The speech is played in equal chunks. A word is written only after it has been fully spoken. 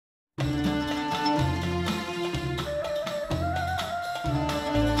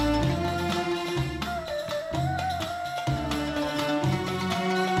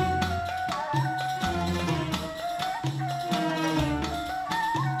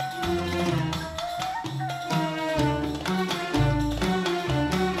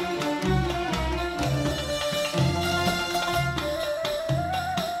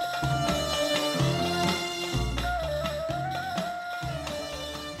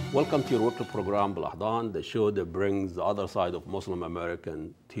Welcome to your weekly program, BelAhdan, the show that brings the other side of Muslim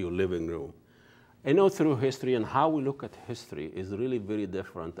American to your living room. I know through history and how we look at history is really very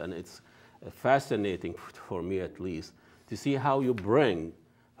different, and it's fascinating for me at least to see how you bring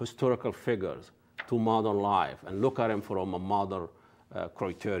historical figures to modern life and look at them from a modern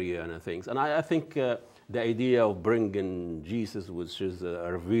criteria and things. And I think the idea of bringing Jesus, which is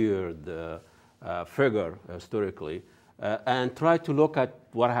a revered figure historically, and try to look at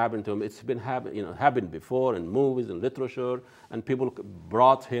what happened to him. It's been happened before in movies and literature, and people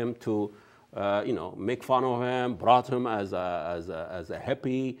brought him to make fun of him, brought him as a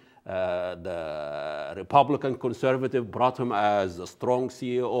hippie. The Republican conservative brought him as a strong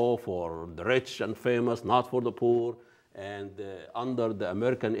CEO for the rich and famous, not for the poor. And under the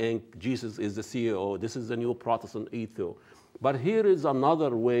American ink, Jesus is the CEO. This is the new Protestant ethos. But here is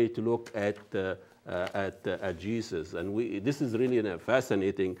another way to look at Jesus, and this is really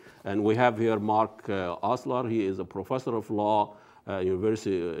fascinating. And we have here Mark Osler. He is a professor of law,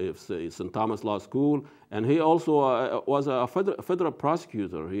 University of St. Thomas Law School, and he also was a federal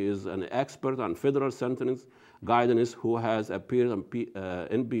prosecutor. He is an expert on federal sentence guidance who has appeared on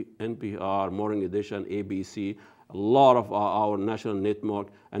NPR, Morning Edition, ABC, a lot of our national network,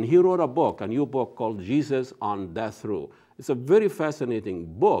 and he wrote a new book called Jesus on Death Row. It's a very fascinating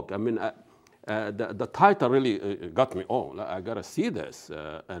book. I mean, the title really got me, I gotta see this,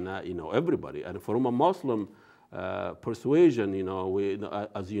 and everybody. And from a Muslim persuasion,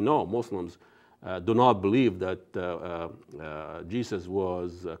 as you know, Muslims do not believe that Jesus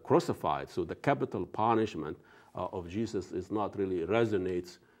was crucified. So the capital punishment of Jesus is not really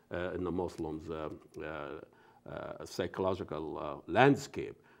resonates in the Muslims' psychological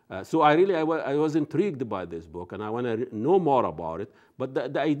landscape. So I was intrigued by this book, and I want to know more about it. But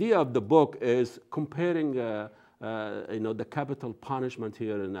the idea of the book is comparing, the capital punishment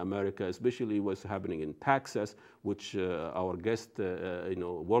here in America, especially what's happening in Texas, which our guest,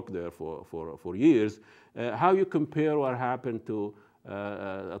 worked there for years. How you compare what happened to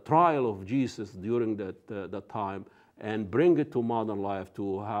a trial of Jesus during that time, and bring it to modern life,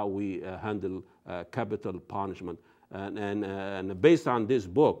 to how we handle capital punishment. And based on this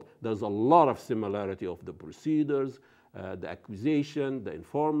book, there's a lot of similarity of the procedures, the accusation, the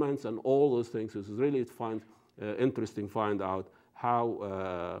informants, and all those things. It's really interesting to find out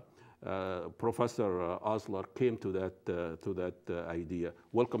how Professor Osler came to that idea.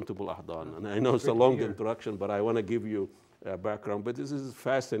 Welcome to BelAhdan. And I know it's a long introduction, but I want to give you a background. But this is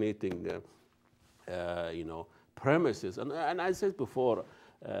fascinating, premises. And I said before,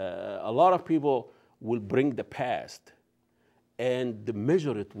 a lot of people will bring the past and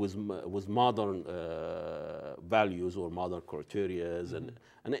measure it with modern values or modern criteria, and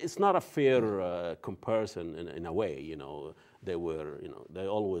it's not a fair comparison in a way. They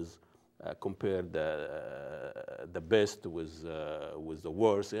always compared the best with the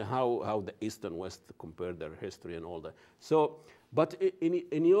worst, and how the East and West compared their history and all that. So, but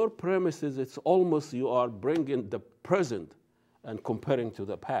in your premises, it's almost you are bringing the present and comparing to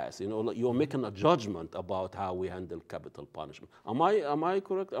the past. You're making a judgment about how we handle capital punishment. Am I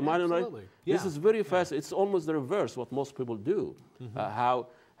correct? Am I right? Yeah. This is very fast. It's almost the reverse what most people do.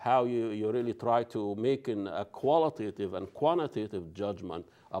 How you really try to make a qualitative and quantitative judgment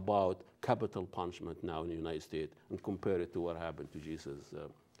about capital punishment now in the United States, and compare it to what happened to Jesus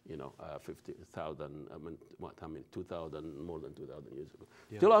 50,000, more than 2,000 years ago.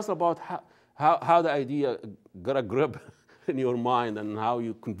 Yeah. Tell us about how the idea got a grip in your mind, and how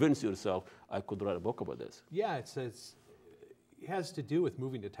you convince yourself, I could write a book about this. Yeah, it has to do with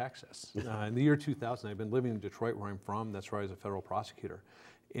moving to Texas. In the year 2000, I've been living in Detroit, where I'm from. That's where I was a federal prosecutor.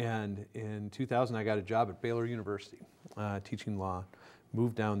 And in 2000, I got a job at Baylor University, teaching law.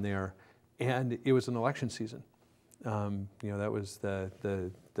 Moved down there, and it was an election season. That was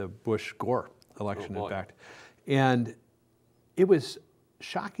the Bush-Gore election, in fact. And it was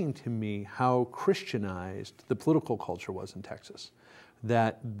shocking to me how Christianized the political culture was in Texas.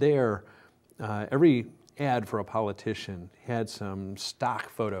 That there, every ad for a politician had some stock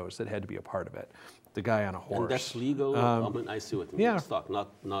photos that had to be a part of it. The guy on a horse. And that's legal? I see what you mean. Yeah. Stock,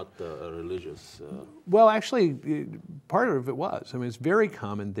 not religious. Well, actually, part of it was. It's very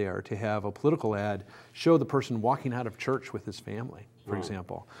common there to have a political ad show the person walking out of church with his family, for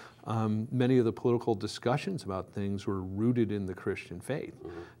example. Many of the political discussions about things were rooted in the Christian faith.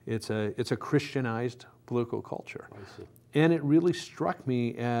 It's a Christianized political culture. I see. And it really struck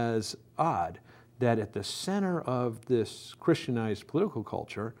me as odd that at the center of this Christianized political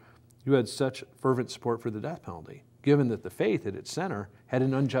culture, you had such fervent support for the death penalty, given that the faith at its center had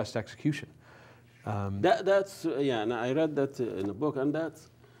an unjust execution. And I read that in the book, and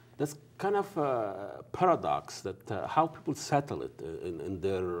That's kind of a paradox that how people settle it in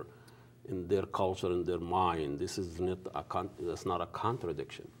their culture, in their mind. This is not that's not a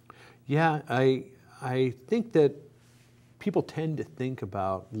contradiction. Yeah, I think that people tend to think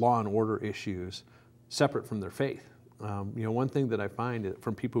about law and order issues separate from their faith. One thing that I find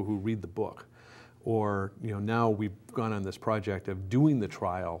from people who read the book, or now we've gone on this project of doing the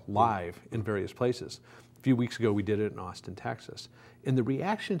trial live in various places. A few weeks ago we did it in Austin, Texas. And the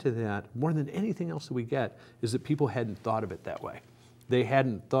reaction to that, more than anything else that we get, is that people hadn't thought of it that way. They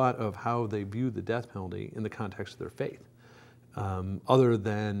hadn't thought of how they view the death penalty in the context of their faith. Other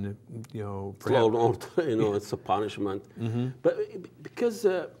than, perhaps, it's a punishment. But because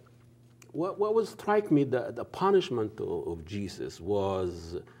what would strike me, the punishment of Jesus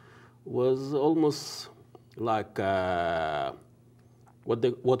was almost like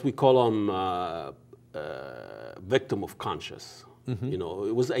what we call them victim of conscience.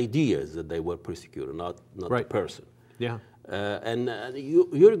 It was ideas that they were persecuted, not right. the person. Yeah. And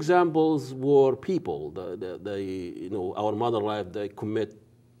your examples were people. Our modern life, they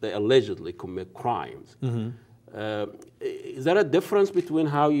allegedly commit crimes. Is there a difference between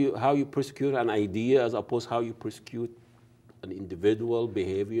how you persecute an idea as opposed to how you persecute an individual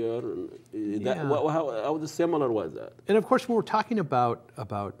behavior? How similar was that? And of course, when we're talking about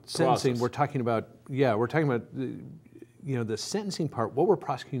sentencing, we're talking about the sentencing part. What we're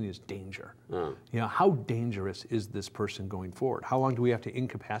prosecuting is danger. How dangerous is this person going forward? How long do we have to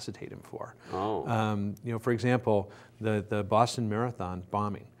incapacitate him for? For example, the Boston Marathon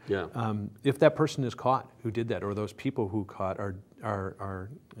bombing. If that person is caught who did that, or those people who caught are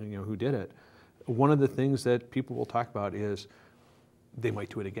who did it, one of the things that people will talk about is they might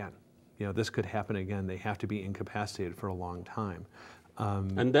do it again. This could happen again. They have to be incapacitated for a long time.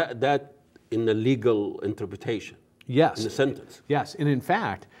 And that in the legal interpretation. Yes. In the sentence. Yes. And in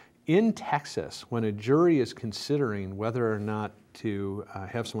fact, in Texas, when a jury is considering whether or not to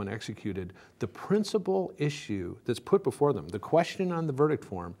have someone executed, the principal issue that's put before them, the question on the verdict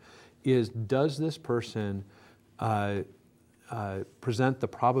form, is does this person present the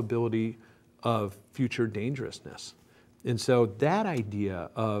probability of future dangerousness? And so that idea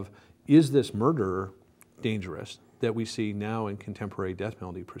of is this murderer dangerous that we see now in contemporary death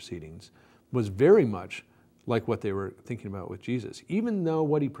penalty proceedings was very much like what they were thinking about with Jesus. Even though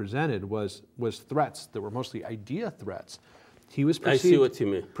what he presented was threats that were mostly idea threats, he was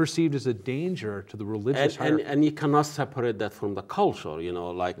perceived as a danger to the religious heart. And you cannot separate that from the culture,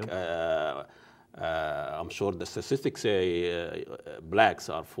 I'm sure the statistics say blacks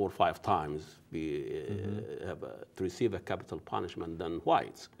are 4 or 5 times to receive a capital punishment than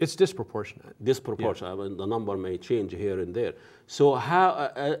whites. It's disproportionate. Disproportionate. Yeah. I mean, the number may change here and there. So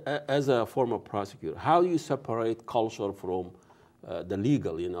how, as a former prosecutor, how do you separate culture from the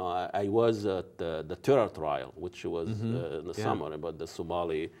legal? I was at the terror trial, which was in the summer, about the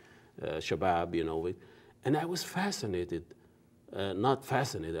Somali Shabab, and I was fascinated. Not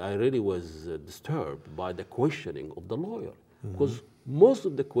fascinated, I really was disturbed by the questioning of the lawyer, because most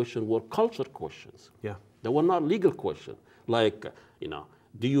of the questions were culture questions. Yeah. They were not legal questions. Like,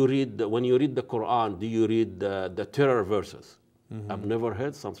 do you read, when you read the Quran, do you read the terror verses? I've never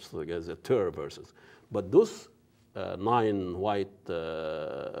heard something as a terror verses. But those 9 white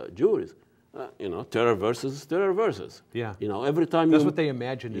juries, terror verses, terror verses. Yeah. Every time that's what they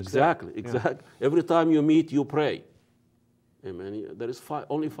imagined. Exactly, exactly. Yeah. Every time you meet, you pray. Amen. There is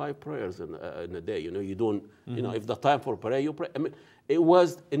only 5 prayers in a day. You don't. If the time for prayer, you pray. I mean, it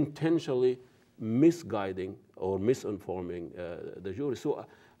was intentionally misguiding or misinforming the jury. So,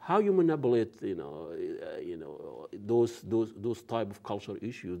 how you manipulate, those type of cultural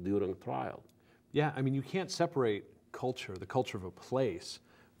issues during trial? Yeah, I mean, you can't separate culture, the culture of a place,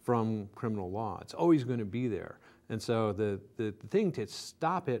 from criminal law. It's always going to be there. And so the thing to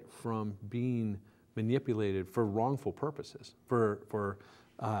stop it from being manipulated for wrongful purposes, for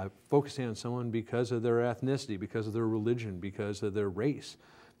focusing on someone because of their ethnicity, because of their religion, because of their race,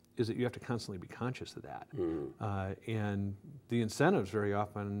 is that you have to constantly be conscious of that. And the incentives very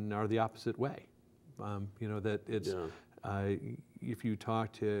often are the opposite way. That it's, if you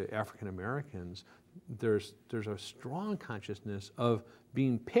talk to African Americans, there's a strong consciousness of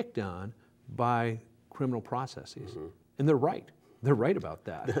being picked on by criminal processes. And they're right. They're right about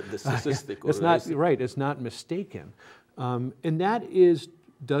that. The statistic. It's not right. It's not mistaken. And that is,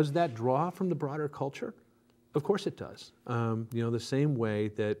 does that draw from the broader culture? Of course it does. The same way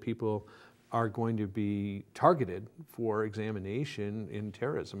that people are going to be targeted for examination in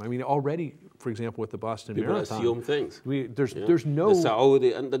terrorism. I mean, already, for example, with the Boston Marathon, people assume things. There's no... The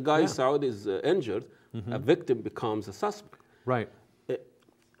Saudi, and the guy Saudi is injured, a victim becomes a suspect. Right.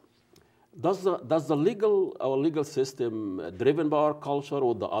 Does our legal system driven by our culture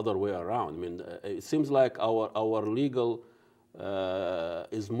or the other way around? I mean, it seems like our legal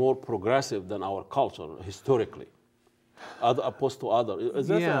is more progressive than our culture historically, opposed to other.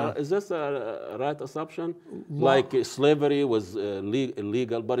 Is this a right assumption? Like slavery was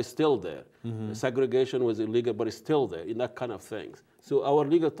illegal, but it's still there. Segregation was illegal, but it's still there. In that kind of things. So our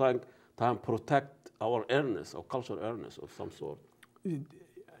legal time protect our earnest or cultural earnest of some sort.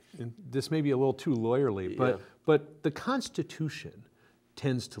 This may be a little too lawyerly, but the Constitution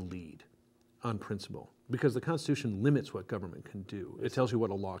tends to lead on principle because the Constitution limits what government can do. It tells you what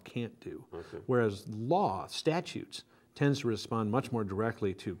a law can't do. Whereas law, statutes, tends to respond much more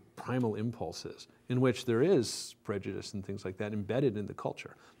directly to primal impulses in which there is prejudice and things like that embedded in the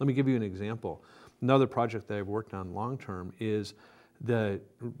culture. Let me give you an example. Another project that I've worked on long term is the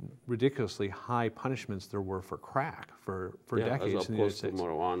ridiculously high punishments there were for crack for decades in the United States. To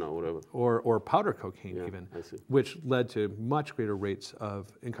marijuana or whatever. Or powder cocaine even, which led to much greater rates of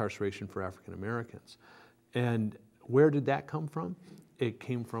incarceration for African Americans. And where did that come from? It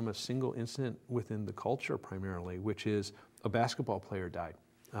came from a single incident within the culture primarily, which is a basketball player died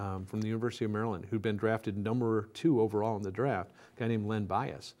from the University of Maryland who'd been drafted number 2 overall in the draft, a guy named Len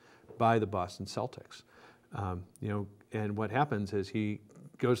Bias, by the Boston Celtics. And what happens is he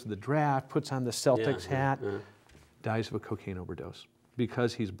goes to the draft, puts on the Celtics hat, dies of a cocaine overdose.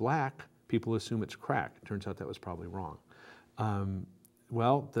 Because he's black, people assume it's crack. It turns out that was probably wrong.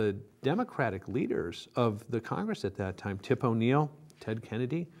 Well, the Democratic leaders of the Congress at that time, Tip O'Neill, Ted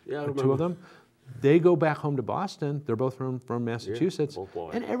Kennedy, 2 of them, they go back home to Boston. They're both from Massachusetts.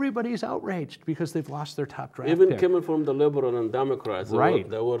 And everybody's outraged because they've lost their top draft Even pick. coming from the liberal and Democrats, they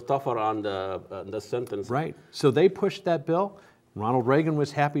were tougher on the sentence. Right. So they pushed that bill. Ronald Reagan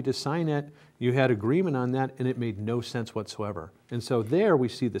was happy to sign it. You had agreement on that, and it made no sense whatsoever. And so there we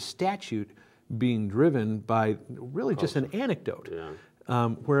see the statute being driven by really just an anecdote.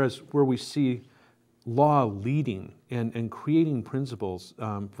 Whereas where we see law leading and creating principles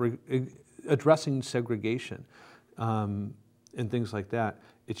for addressing segregation and things like that,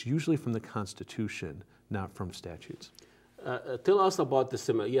 it's usually from the Constitution, not from statutes. Tell us about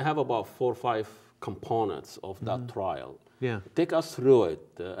the you have about 4 or 5 components of that trial. Take us through it.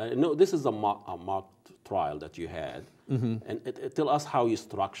 I know this is a mock trial that you had, and tell us how you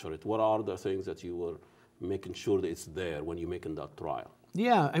structure it. What are the things that you were making sure that it's there when you're making that trial?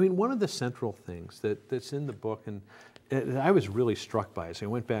 Yeah, I mean, one of the central things that's in the book, and I was really struck by as I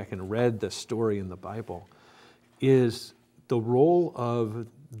went back and read the story in the Bible, is the role of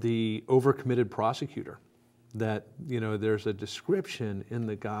the overcommitted prosecutor. That, there's a description in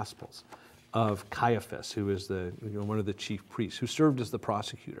the Gospels of Caiaphas, who is one of the chief priests, who served as the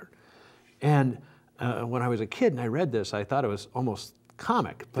prosecutor. And when I was a kid and I read this, I thought it was almost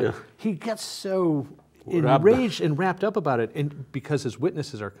comic, but he gets so enraged and wrapped up about it, and because his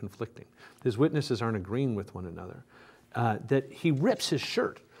witnesses are conflicting. His witnesses aren't agreeing with one another. That he rips his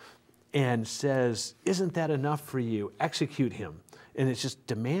shirt and says, "Isn't that enough for you? Execute him." And it just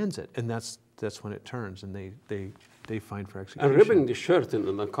demands it, and that's when it turns, and they find for execution. And ripping the shirt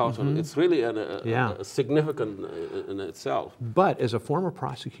in the culture, it's really a significant in itself. But as a former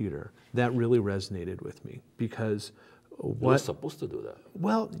prosecutor, that really resonated with me because you're supposed to do that.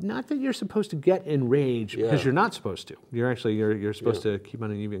 Well, not that you're supposed to get enraged, because you're not supposed to. You're supposed to keep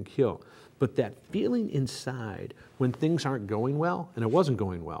on an even keel. But that feeling inside when things aren't going well, and it wasn't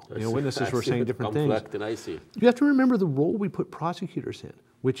going well. Witnesses were saying different things. I see. You have to remember the role we put prosecutors in,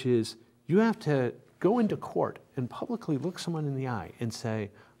 which is you have to go into court and publicly look someone in the eye and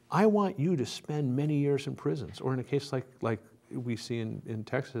say, "I want you to spend many years in prisons," or in a case like we see in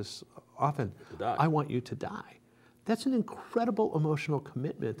Texas often, "I want you to die." That's an incredible emotional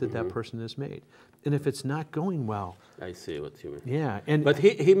commitment that person has made. And if it's not going well... I see what you mean. Yeah. But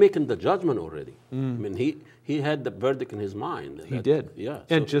he making the judgment already. I mean, he had the verdict in his mind. He did. Yeah.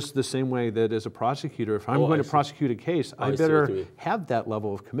 And just the same way that as a prosecutor, if I'm going to prosecute a case, I better have that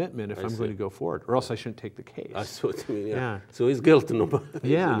level of commitment if I'm going to go forward, or else I shouldn't take the case. I see what you mean, So he's guilty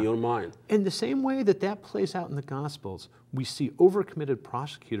in your mind. And the same way that plays out in the Gospels, we see overcommitted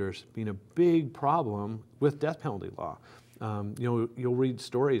prosecutors being a big problem with death penalty law. You'll read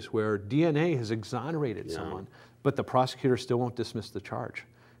stories where DNA has exonerated someone, but the prosecutor still won't dismiss the charge.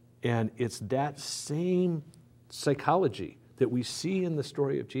 And it's that same psychology that we see in the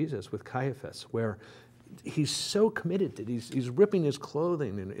story of Jesus with Caiaphas, where he's so committed that he's ripping his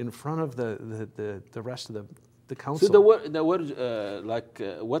clothing in front of the rest of the council. So the word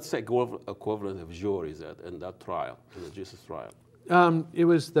what's the equivalent of jury is that in that trial, in the Jesus trial? It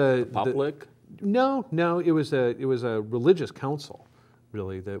was the public. No, it was a religious council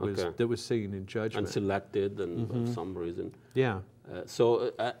really, that Okay. was sitting in judgment. And selected, and for some reason. Yeah.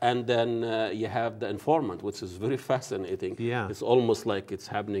 And then you have the informant, which is very fascinating. Yeah. It's almost like it's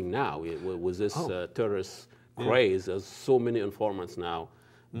happening now with this Oh. terrorist craze. There's so many informants now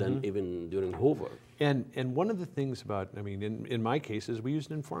than even during Hoover. And one of the things about, I mean, in my cases, we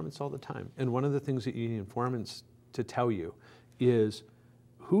used informants all the time. And one of the things that you need informants to tell you is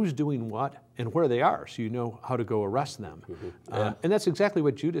who's doing what and where they are, so you know how to go arrest them. And that's exactly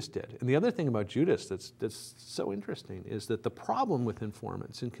what Judas did. And the other thing about Judas that's so interesting is that the problem with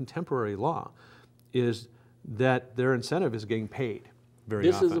informants in contemporary law is that their incentive is getting paid very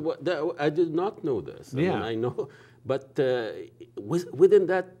often. This is what I did not know this. I Yeah. mean, I know, but within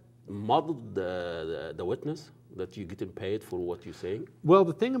that modeled the witness that you're getting paid for what you're saying. Well,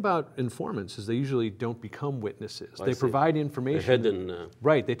 the thing about informants is they usually don't become witnesses. They provide information. Hidden.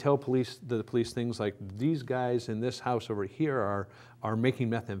 Right. They tell the police things like, these guys in this house over here are making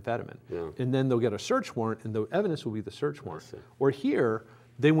methamphetamine. Yeah. And then they'll get a search warrant, and the evidence will be the search warrant. Or here,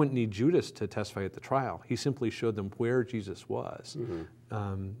 they wouldn't need Judas to testify at the trial. He simply showed them where Jesus was.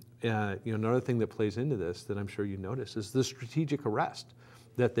 Another thing that plays into this that I'm sure you noticed is the strategic arrest,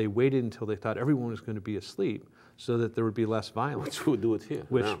 that they waited until they thought everyone was going to be asleep so that there would be less violence. Which we do it here.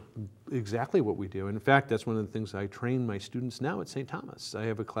 Which now. Exactly what we do. And in fact, that's one of the things I train my students now at St. Thomas. I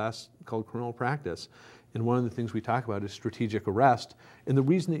have a class called Criminal Practice. And one of the things we talk about is strategic arrest. And the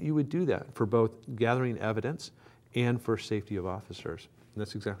reason that you would do that for both gathering evidence and for safety of officers. And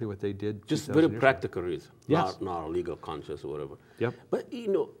that's exactly what they did. Just very practical reason. Yes. Not a legal conscience or whatever. Yep. But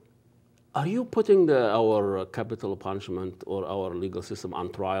are you putting our capital punishment or our legal system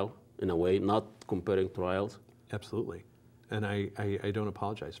on trial in a way, not comparing trials? Absolutely. And I don't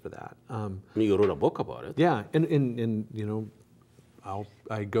apologize for that. You wrote a book about it. Yeah, and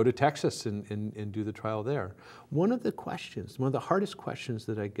I go to Texas and do the trial there. One of the hardest questions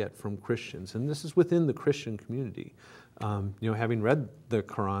that I get from Christians, and this is within the Christian community, having read the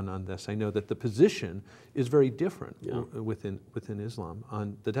Quran on this, I know that the position is very different within Islam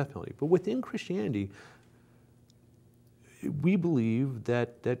on the death penalty. But within Christianity, we believe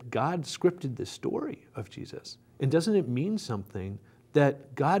that God scripted the story of Jesus. And doesn't it mean something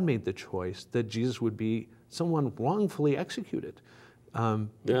that God made the choice that Jesus would be someone wrongfully executed? A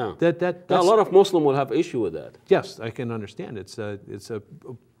That's, lot of Muslims will have issue with that. Yes, I can understand. It's a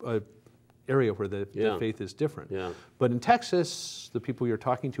area where the faith is different. Yeah. But in Texas, the people you're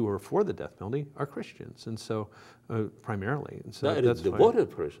talking to who are for the death penalty are Christians, and so primarily. And so that's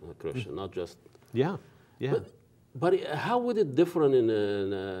devoted Christian, not just. Yeah. But how would it differ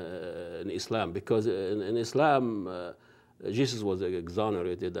in Islam? Because in Islam, Jesus was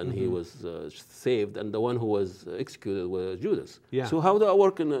exonerated and he was saved, and the one who was executed was Judas. Yeah. So how does that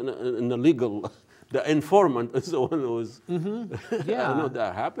work in the legal? The informant is the one who was. Yeah. I know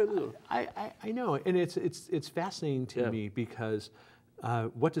that happened. I know, and it's fascinating to me because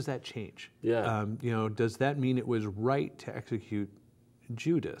what does that change? Yeah. Does that mean it was right to execute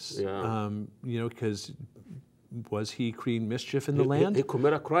Judas? Yeah. Because was he creating mischief in the land? He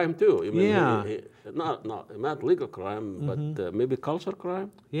committed a crime too. I mean, Yeah. Not legal crime, but maybe cultural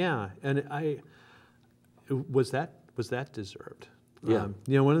crime. Yeah, and was that deserved?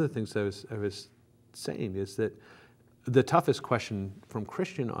 Yeah. One of the things I was saying is that the toughest question from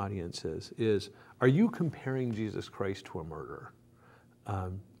Christian audiences is, are you comparing Jesus Christ to a murderer?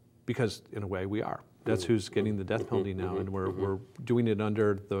 Because in a way we are. That's who's getting the death penalty now, and we're doing it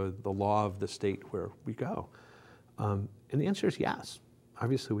under the law of the state where we go. And the answer is yes.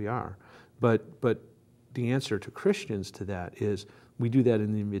 Obviously we are. But the answer to Christians to that is we do that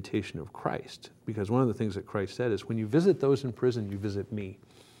in the invitation of Christ. Because one of the things that Christ said is, when you visit those in prison, you visit me.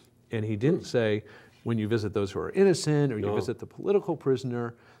 And he didn't say, when you visit those who are innocent or you visit the political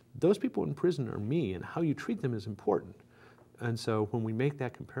prisoner, those people in prison are me, and how you treat them is important. And so when we make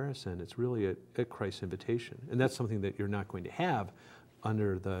that comparison, it's really at Christ's invitation. And that's something that you're not going to have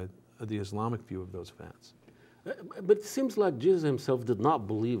under the Islamic view of those events. But it seems like Jesus himself did not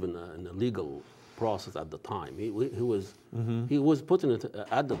believe in a legal process at the time. He was putting it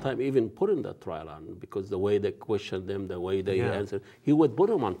at the time, even putting that trial on, because the way they questioned them, the way they answered, he would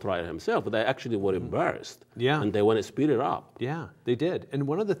put them on trial himself. But they actually were embarrassed, and they want to speed it up. Yeah, they did. And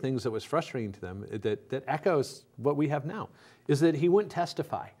one of the things that was frustrating to them that echoes what we have now is that he wouldn't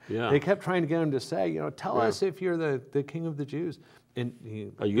testify. Yeah. They kept trying to get him to say, tell us if you're the king of the Jews. And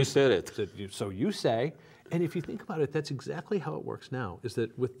you said it. Said, so you say. And if you think about it, that's exactly how it works now, is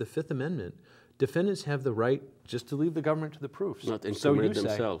that with the Fifth Amendment, defendants have the right just to leave the government to the proofs. Not incriminate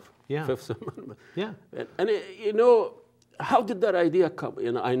themselves. Yeah. Fifth Amendment. Yeah. And how did that idea come?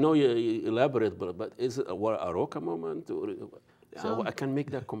 I know you elaborate, but is it a Roca moment? Or So I can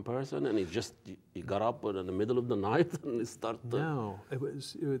make that comparison, and you got up in the middle of the night and start. No,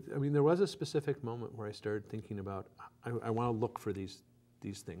 I mean, there was a specific moment where I started thinking about I want to look for these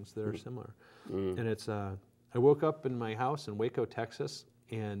things that are similar, and it's I woke up in my house in Waco, Texas,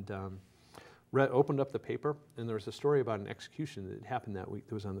 and opened up the paper, and there was a story about an execution that happened that week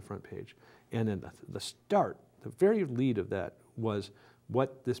that was on the front page, and then the very lead of that was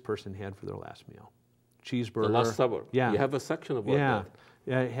what this person had for their last meal. Cheeseburger. The Last Supper. Yeah. You have a section about that.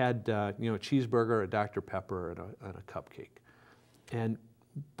 Yeah, it had a cheeseburger, a Dr. Pepper, and a cupcake. And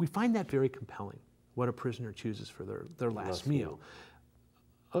we find that very compelling, what a prisoner chooses for their last meal.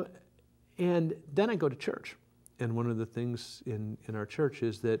 And then I go to church. And one of the things in our church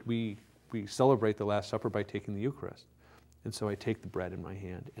is that we celebrate the Last Supper by taking the Eucharist. And so I take the bread in my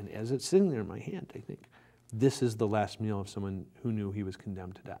hand. And as it's sitting there in my hand, I think, this is the last meal of someone who knew he was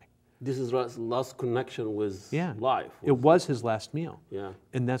condemned to die. This is last connection with life. It was his last meal. Yeah.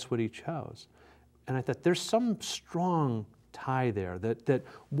 And that's what he chose. And I thought there's some strong tie there that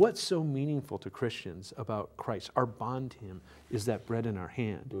what's so meaningful to Christians about Christ, our bond to him, is that bread in our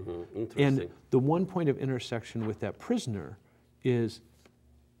hand. Interesting. And the one point of intersection with that prisoner is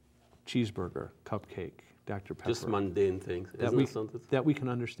cheeseburger, cupcake, Dr. Pepper. Just mundane things, that we can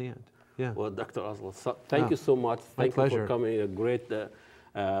understand. Yeah. Well, Dr. Osler, thank you so much. Thank you for coming. A great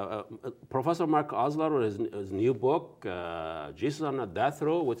Professor Mark Osler, his new book, Jesus on a Death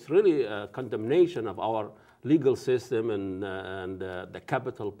Row, which really a condemnation of our legal system and the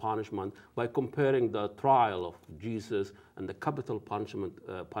capital punishment by comparing the trial of Jesus and the capital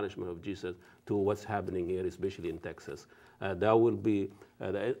punishment of Jesus to what's happening here, especially in Texas. That will be,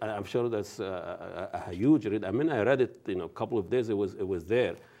 I'm sure that's a huge read. I mean, I read it a couple of days. It was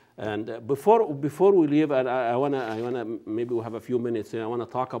there. And before we leave, and I wanna maybe we have a few minutes here. I wanna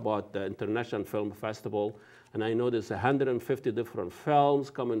talk about the International Film Festival, and I know there's 150 different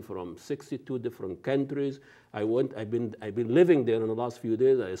films coming from 62 different countries. I've been living there in the last few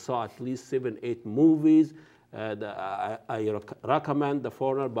days. I saw at least 7, 8 movies. I recommend The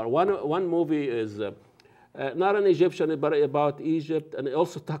Foreigner, but one movie is not an Egyptian, but about Egypt, and it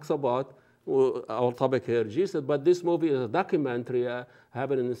also talks about our topic here, Jesus. But this movie is a documentary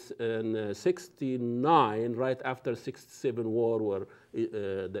happened in 69, right after 67 war, where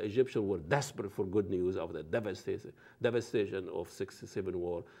the Egyptians were desperate for good news of the devastation of 67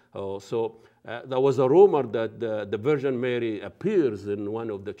 war. So there was a rumor that the Virgin Mary appears in one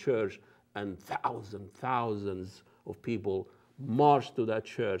of the church, and thousands of people marched to that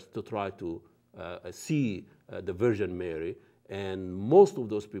church to try to see the Virgin Mary. And most of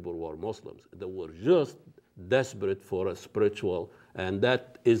those people were Muslims. They were just desperate for a spiritual, and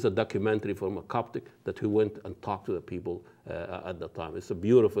that is a documentary from a Coptic that he went and talked to the people at the time. It's a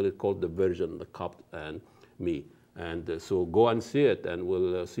beautiful, it's called The Virgin, the Copt, and Me. And so go and see it, and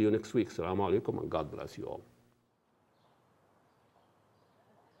we'll see you next week. Assalamu alaikum, and God bless you all.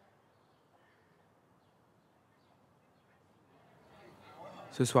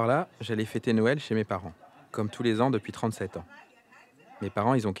 Ce soir-là, j'allais fêter Noël chez mes parents, comme tous les ans depuis 37 ans. Mes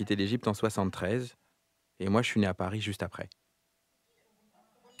parents, ils ont quitté l'Égypte en 73, et moi, je suis né à Paris juste après.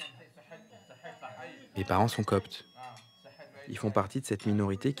 Mes parents sont coptes. Ils font partie de cette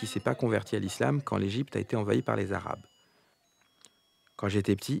minorité qui ne s'est pas convertie à l'islam quand l'Égypte a été envahie par les Arabes. Quand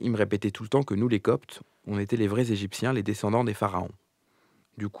j'étais petit, ils me répétaient tout le temps que nous, les coptes, on était les vrais Égyptiens, les descendants des pharaons.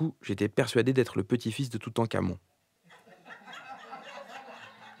 Du coup, j'étais persuadé d'être le petit-fils de Toutankhamon.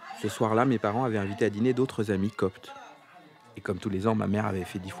 Ce soir-là, mes parents avaient invité à dîner d'autres amis coptes. Et comme tous les ans, ma mère avait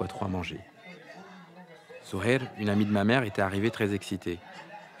fait 10 fois trop à manger. Zoher, une amie de ma mère, était arrivée très excitée.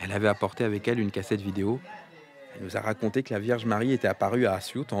 Elle avait apporté avec elle une cassette vidéo. Elle nous a raconté que la Vierge Marie était apparue à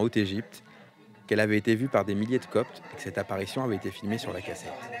Assiout, en Haute-Égypte, qu'elle avait été vue par des milliers de coptes et que cette apparition avait été filmée sur la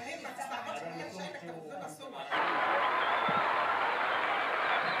cassette.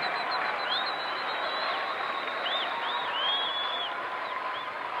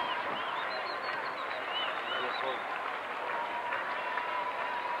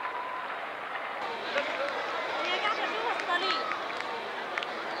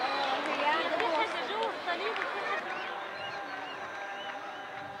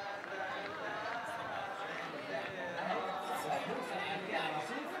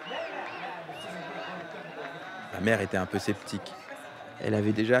 Ma mère était un peu sceptique. Elle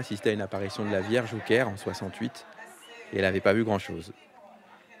avait déjà assisté à une apparition de la Vierge au Caire en 68 et elle n'avait pas vu grand-chose.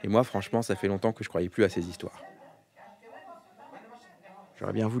 Et moi, franchement, ça fait longtemps que je ne croyais plus à ces histoires.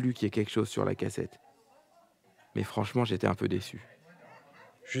 J'aurais bien voulu qu'il y ait quelque chose sur la cassette. Mais franchement, j'étais un peu déçu.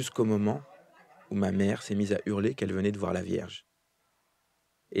 Jusqu'au moment où ma mère s'est mise à hurler qu'elle venait de voir la Vierge.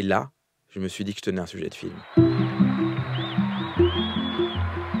 Et là, je me suis dit que je tenais un sujet de film.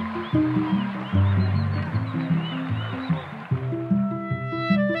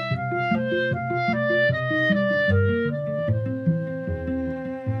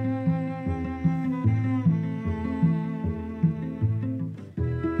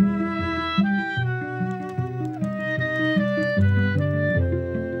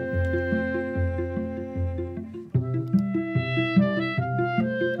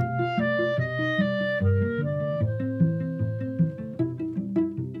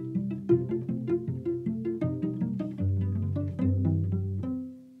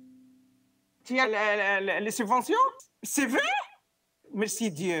 Tu as les subventions? C'est vrai?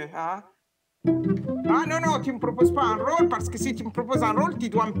 Merci Dieu. Hein? Ah non, non, tu ne me proposes pas un rôle parce que si tu me proposes un rôle, tu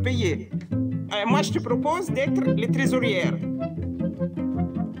dois me payer. Moi, je te propose d'être les trésorières.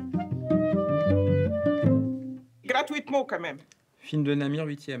 Gratuitement quand même. Film de Namir,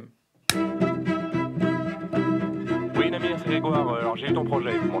 8e. Oui, Namir, c'est Grégoire. Alors, j'ai eu ton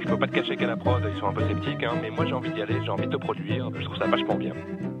projet. Bon, je peux pas te cacher qu'à la prod, ils sont un peu sceptiques, hein, mais moi, j'ai envie d'y aller, j'ai envie de te produire. Je trouve ça vachement bien.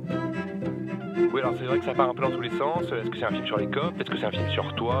 Oui, alors c'est vrai que ça part un peu dans tous les sens. Est-ce que c'est un film sur les copes? Est-ce que c'est un film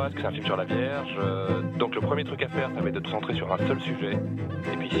sur toi? Est-ce que c'est un film sur la Vierge? Donc, le premier truc à faire, ça va être de te centrer sur un seul sujet.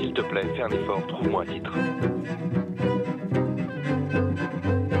 Et puis, s'il te plaît, fais un effort, trouve-moi un titre.